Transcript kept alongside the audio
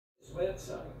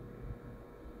website,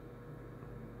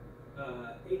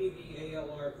 ADV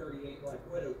ALR 38 Black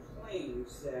Widow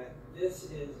claims that this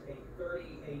is a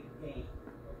 38 gain.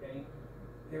 Okay,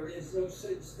 there is no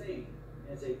such thing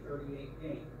as a 38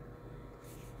 gain.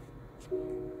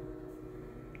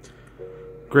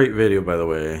 Great video, by the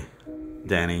way,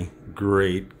 Danny.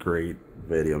 Great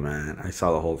video, man. I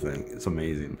saw the whole thing. It's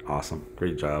amazing. Awesome.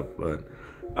 Great job. But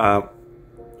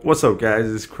what's up, guys?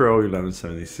 It's Crow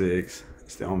 1176.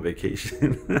 Still on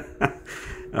vacation.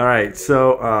 All right,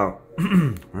 so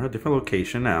we're at a different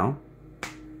location now.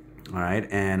 All right,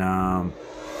 and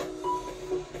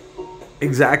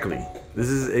exactly, this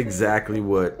is exactly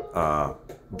what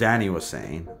Danny was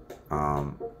saying.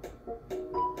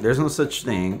 There's no such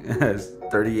thing as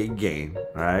 38 gain,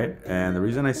 all right? And the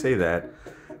reason I say that,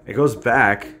 it goes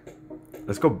back,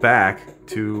 let's go back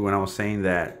to when I was saying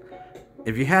that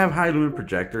if you have high lumen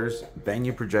projectors,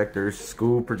 venue projectors,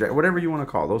 school projector, whatever you want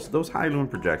to call those high lumen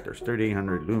projectors,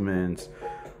 3800 lumens,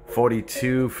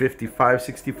 42, 55,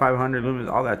 6500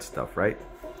 lumens, all that stuff, right?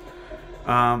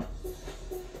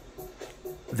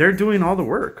 They're doing all the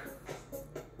work.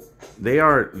 They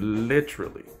are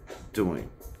literally doing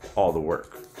all the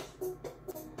work.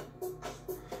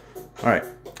 All right,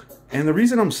 and the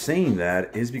reason I'm saying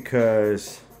that is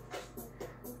because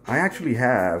I actually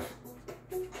have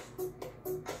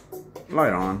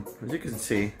light on. As you can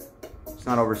see, it's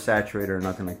not oversaturated or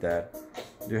nothing like that.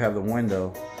 I do have the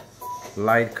window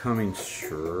light coming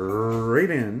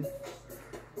straight in,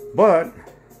 but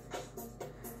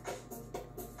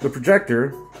the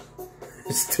projector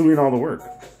is doing all the work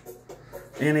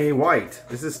in a white.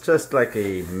 This is just like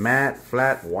a matte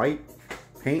flat white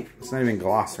paint. It's not even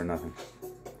gloss or nothing.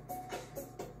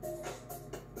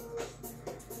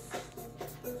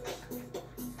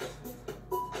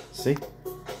 See?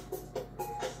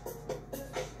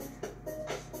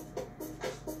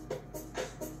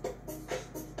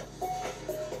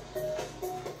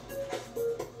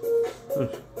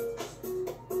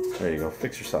 There you go.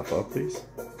 Fix yourself up, please.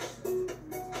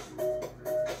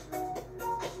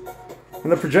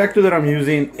 And the projector that I'm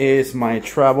using is my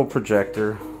travel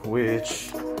projector,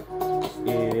 which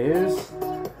is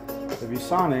the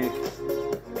ViewSonic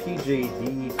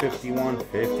PJD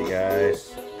 5150,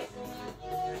 guys.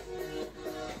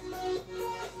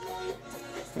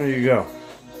 There you go.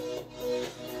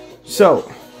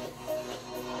 So,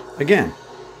 again,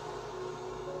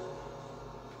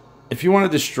 if you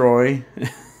want to destroy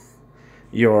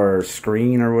your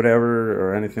screen or whatever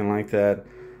or anything like that,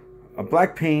 a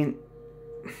black paint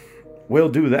will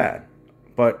do that.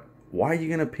 But why are you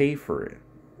going to pay for it?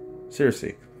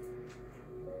 Seriously.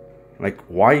 Like,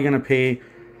 why are you going to pay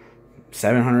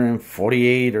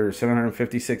 $748 or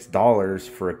 $756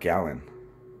 for a gallon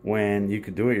when you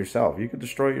could do it yourself? You could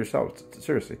destroy it yourself.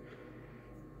 Seriously.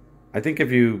 I think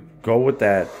if you go with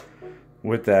that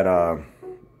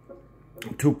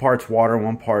 2 parts water,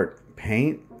 1 part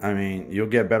paint, I mean, you'll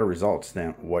get better results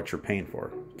than what you're paying for,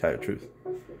 to tell you the truth.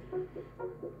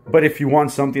 But if you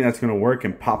want something that's going to work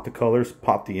and pop the colors,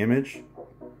 pop the image,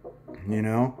 you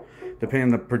know, depending on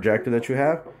the projector that you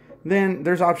have, then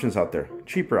there's options out there,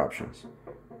 cheaper options.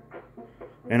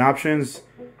 And options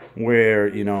where,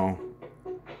 you know,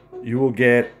 you will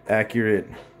get accurate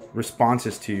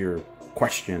responses to your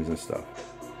questions and stuff.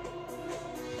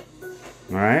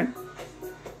 All right?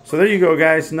 So there you go,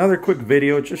 guys. Another quick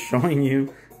video just showing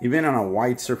you, even on a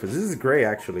white surface. This is gray,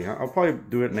 actually. I'll probably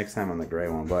do it next time on the gray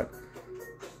one, but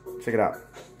check it out.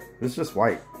 This is just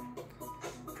white.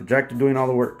 Projector doing all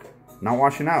the work. Not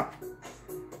washing out.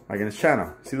 Like in his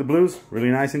channel. See the blues? Really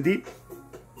nice and deep.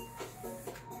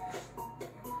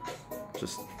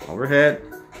 Just overhead.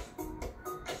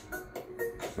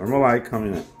 Normal light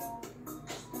coming in.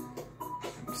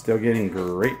 Still getting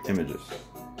great images.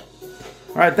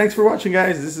 Alright, thanks for watching,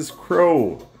 guys. This is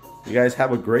Crow. You guys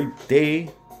have a great day.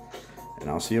 And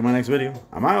I'll see you in my next video.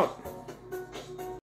 I'm out.